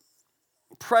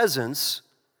presence,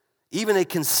 even a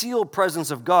concealed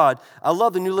presence of God. I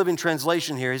love the New Living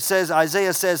Translation here.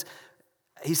 Isaiah says,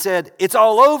 he said, "It's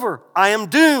all over. I am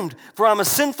doomed, for I'm a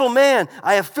sinful man.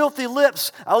 I have filthy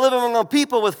lips. I live among a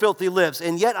people with filthy lips,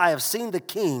 and yet I have seen the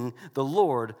King, the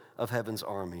Lord of heaven's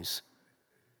armies."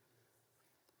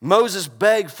 Moses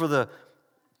begged for the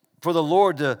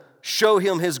Lord to show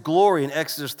him his glory in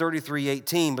Exodus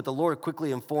 33:18, but the Lord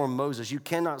quickly informed Moses, "You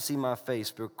cannot see my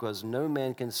face, because no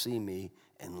man can see me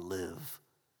and live."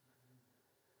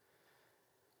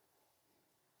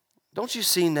 Don't you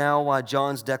see now why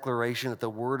John's declaration that the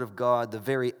Word of God, the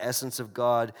very essence of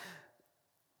God,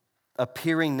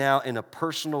 appearing now in a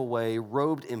personal way,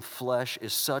 robed in flesh,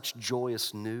 is such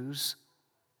joyous news?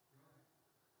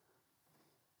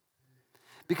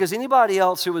 Because anybody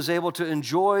else who was able to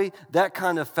enjoy that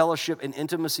kind of fellowship and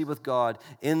intimacy with God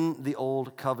in the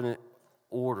old covenant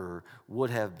order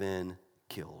would have been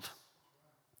killed.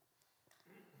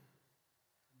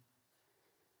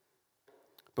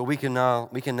 But we can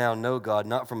now know God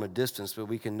not from a distance, but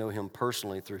we can know him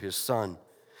personally through his Son.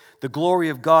 The glory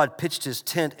of God pitched his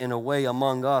tent in a way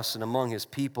among us and among his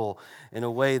people in a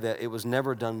way that it was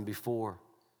never done before.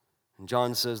 And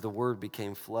John says the Word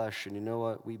became flesh, and you know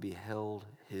what? We beheld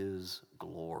his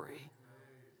glory.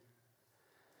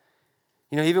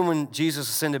 Even when Jesus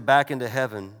ascended back into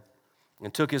heaven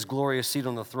and took his glorious seat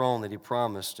on the throne that he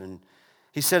promised, and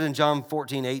he said in John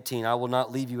 14:18, "I will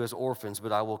not leave you as orphans,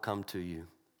 but I will come to you."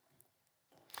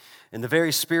 And the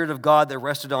very Spirit of God that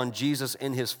rested on Jesus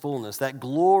in his fullness, that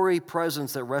glory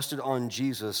presence that rested on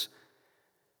Jesus,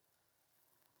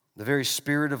 the very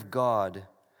Spirit of God,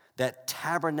 that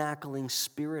tabernacling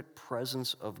Spirit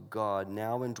presence of God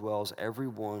now indwells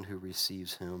everyone who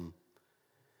receives him.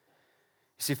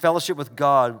 You see, fellowship with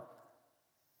God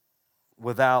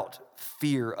without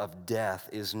fear of death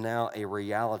is now a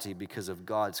reality because of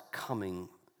God's coming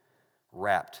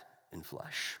wrapped in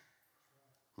flesh.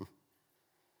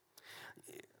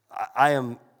 I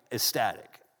am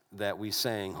ecstatic that we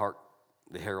sang "Hark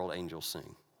the Herald Angels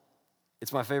Sing."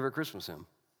 It's my favorite Christmas hymn.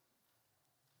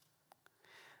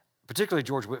 Particularly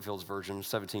George Whitfield's version,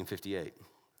 1758.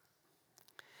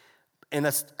 And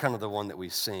that's kind of the one that we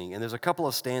sing. And there's a couple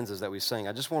of stanzas that we sing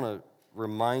I just want to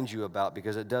remind you about,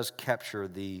 because it does capture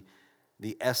the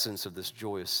essence of this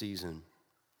joyous season.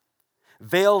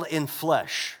 "Veiled in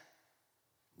flesh,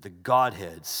 the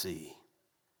Godhead see.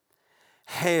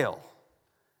 Hail,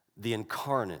 the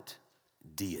incarnate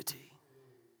deity.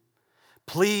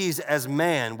 Pleased as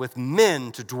man with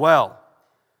men to dwell,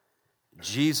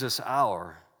 Jesus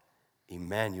our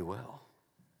Emmanuel."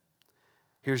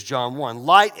 Here's John 1.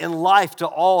 "Light and life to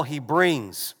all he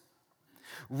brings.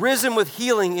 risen with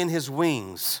healing in his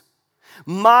wings.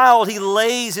 Mild he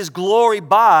lays his glory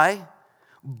by,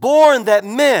 born that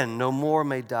men no more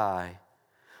may die,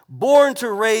 born to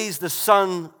raise the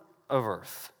son of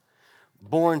earth,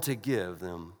 born to give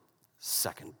them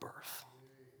second birth.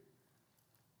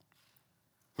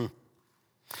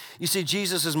 You see,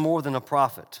 Jesus is more than a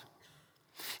prophet.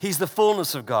 He's the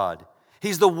fullness of God.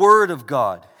 He's the Word of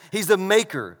God. He's the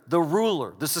maker, the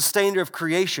ruler, the sustainer of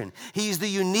creation. He's the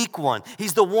unique one.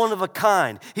 He's the one of a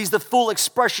kind. He's the full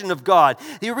expression of God.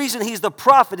 The reason he's the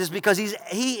prophet is because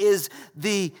he is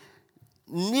the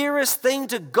nearest thing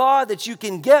to God that you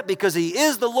can get, because he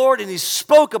is the Lord and he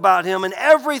spoke about him, and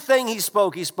everything he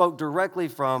spoke directly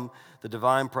from the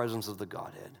divine presence of the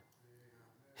Godhead.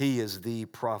 He is the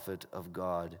prophet of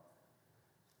God.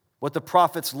 What the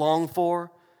prophets longed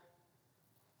for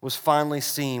was finally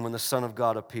seen when the Son of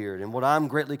God appeared. And what I'm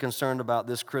greatly concerned about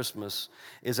this Christmas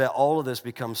is that all of this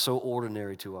becomes so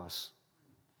ordinary to us.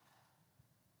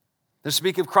 To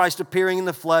speak of Christ appearing in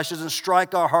the flesh doesn't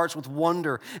strike our hearts with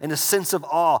wonder and a sense of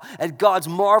awe at God's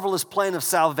marvelous plan of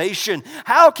salvation.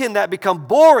 How can that become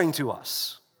boring to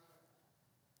us?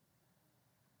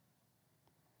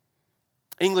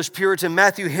 English Puritan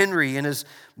Matthew Henry, in his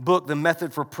book, The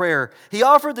Method for Prayer, he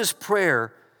offered this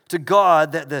prayer to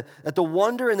God that the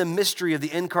wonder and the mystery of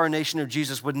the incarnation of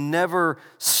Jesus would never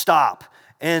stop,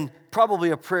 and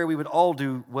probably a prayer we would all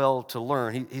do well to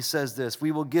learn. He says this: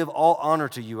 "We will give all honor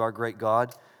to you, our great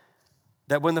God,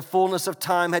 that when the fullness of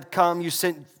time had come, you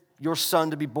sent your Son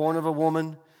to be born of a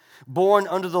woman, born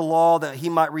under the law, that he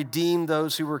might redeem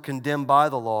those who were condemned by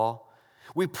the law.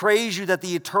 We praise you that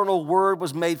the eternal Word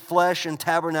was made flesh and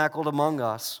tabernacled among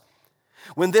us.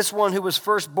 When this one who was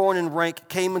firstborn in rank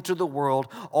came into the world,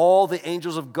 all the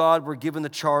angels of God were given the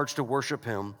charge to worship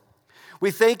him.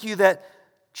 We thank you that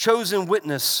chosen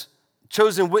witnesses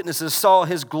saw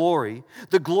his glory,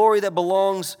 the glory that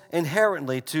belongs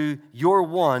inherently to your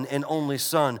one and only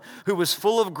Son, who was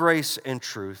full of grace and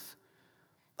truth.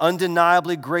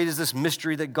 Undeniably great is this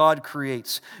mystery that God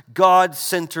creates,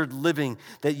 God-centered living,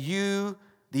 that you,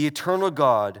 the eternal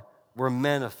God, were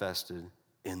manifested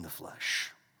in the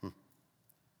flesh."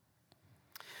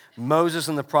 Moses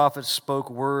and the prophets spoke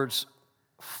words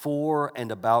for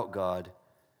and about God,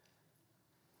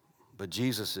 but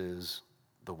Jesus is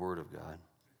the Word of God.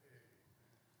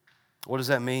 What does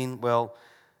that mean? Well,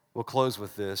 we'll close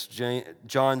with this.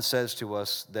 John says to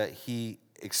us that he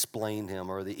explained him,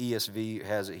 or the ESV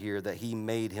has it here, that he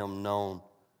made him known.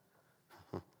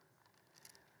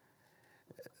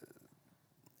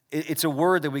 It's a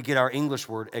word that we get our English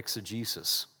word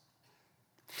exegesis.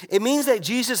 It means that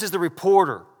Jesus is the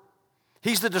reporter.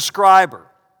 He's the describer.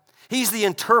 He's the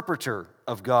interpreter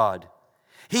of God.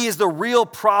 He is the real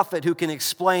prophet who can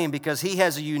explain, because he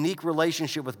has a unique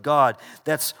relationship with God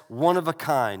that's one of a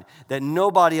kind, that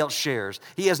nobody else shares.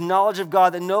 He has knowledge of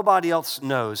God that nobody else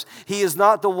knows. He is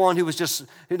not the one who is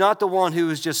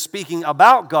just speaking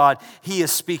about God. He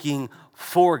is speaking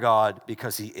for God,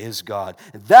 because he is God.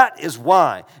 That is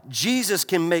why Jesus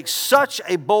can make such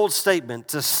a bold statement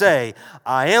to say,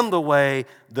 "I am the way,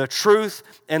 the truth,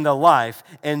 and the life,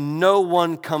 and no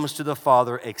one comes to the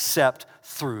Father except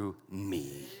through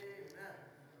me."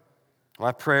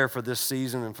 My prayer for this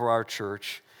season and for our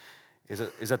church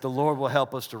is that the Lord will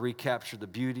help us to recapture the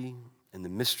beauty and the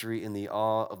mystery and the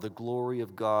awe of the glory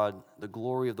of God, the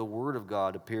glory of the Word of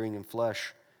God appearing in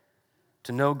flesh.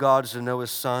 To know God is to know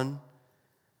his Son.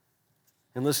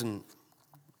 And listen,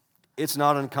 it's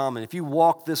not uncommon. If you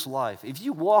walk this life, if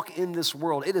you walk in this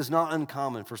world, it is not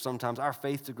uncommon for sometimes our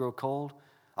faith to grow cold,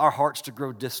 our hearts to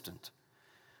grow distant.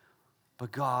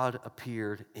 But God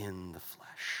appeared in the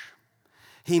flesh.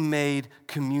 He made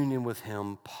communion with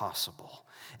him possible.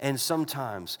 And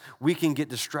sometimes we can get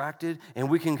distracted and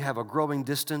we can have a growing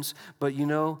distance, but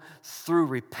through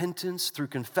repentance, through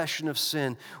confession of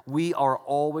sin, we are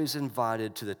always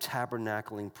invited to the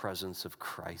tabernacling presence of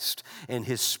Christ and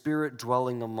his Spirit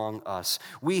dwelling among us.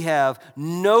 We have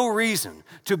no reason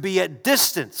to be at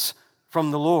distance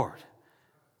from the Lord,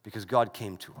 because God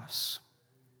came to us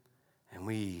and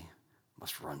we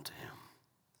must run to him.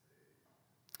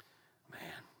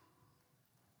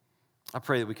 I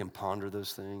pray that we can ponder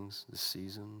those things this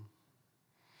season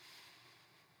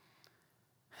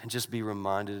and just be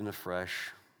reminded and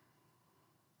afresh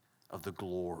of the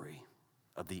glory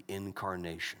of the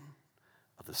incarnation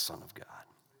of the Son of God.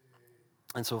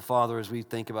 And so, Father, as we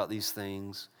think about these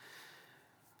things,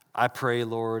 I pray,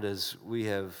 Lord, as we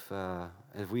have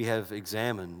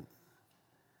examined,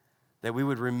 that we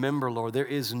would remember, Lord, there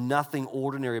is nothing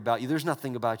ordinary about you. There's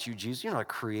nothing about you, Jesus. You're not a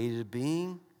created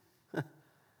being.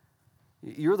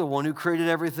 You're the one who created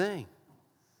everything.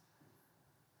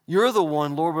 You're the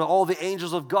one, Lord, where all the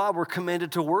angels of God were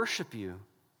commanded to worship you.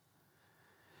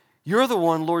 You're the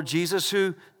one, Lord Jesus,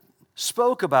 who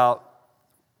spoke about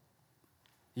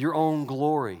your own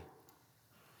glory.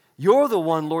 You're the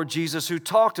one, Lord Jesus, who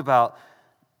talked about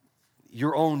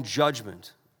your own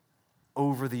judgment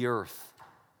over the earth.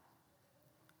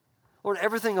 Lord,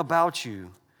 everything about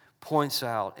you points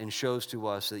out and shows to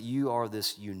us that you are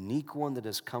this unique one that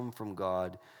has come from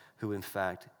God, who in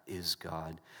fact is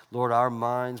God. Lord, our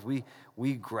minds,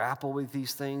 we grapple with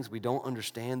these things. We don't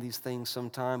understand these things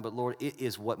sometimes, but Lord, it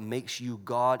is what makes you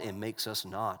God and makes us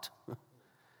not.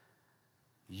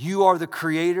 You are the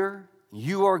creator,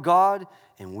 you are God,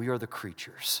 and we are the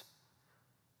creatures.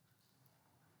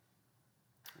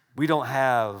 We don't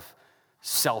have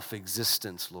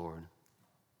self-existence, Lord.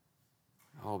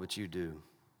 Oh, but you do.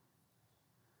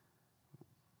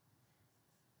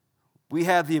 We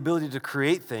have the ability to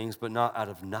create things, but not out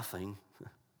of nothing,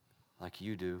 like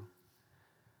you do.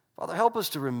 Father, help us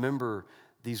to remember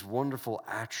these wonderful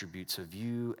attributes of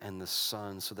you and the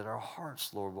Son, so that our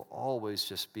hearts, Lord, will always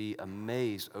just be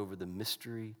amazed over the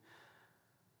mystery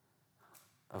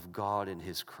of God and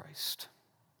his Christ.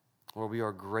 Lord, we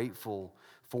are grateful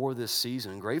for this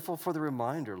season, grateful for the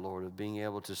reminder, Lord, of being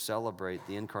able to celebrate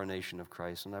the incarnation of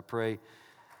Christ. And I pray,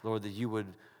 Lord, that you would,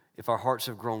 if our hearts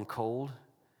have grown cold,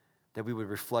 that we would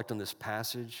reflect on this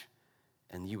passage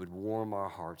and you would warm our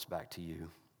hearts back to you.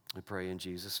 We pray in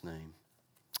Jesus' name.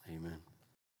 Amen.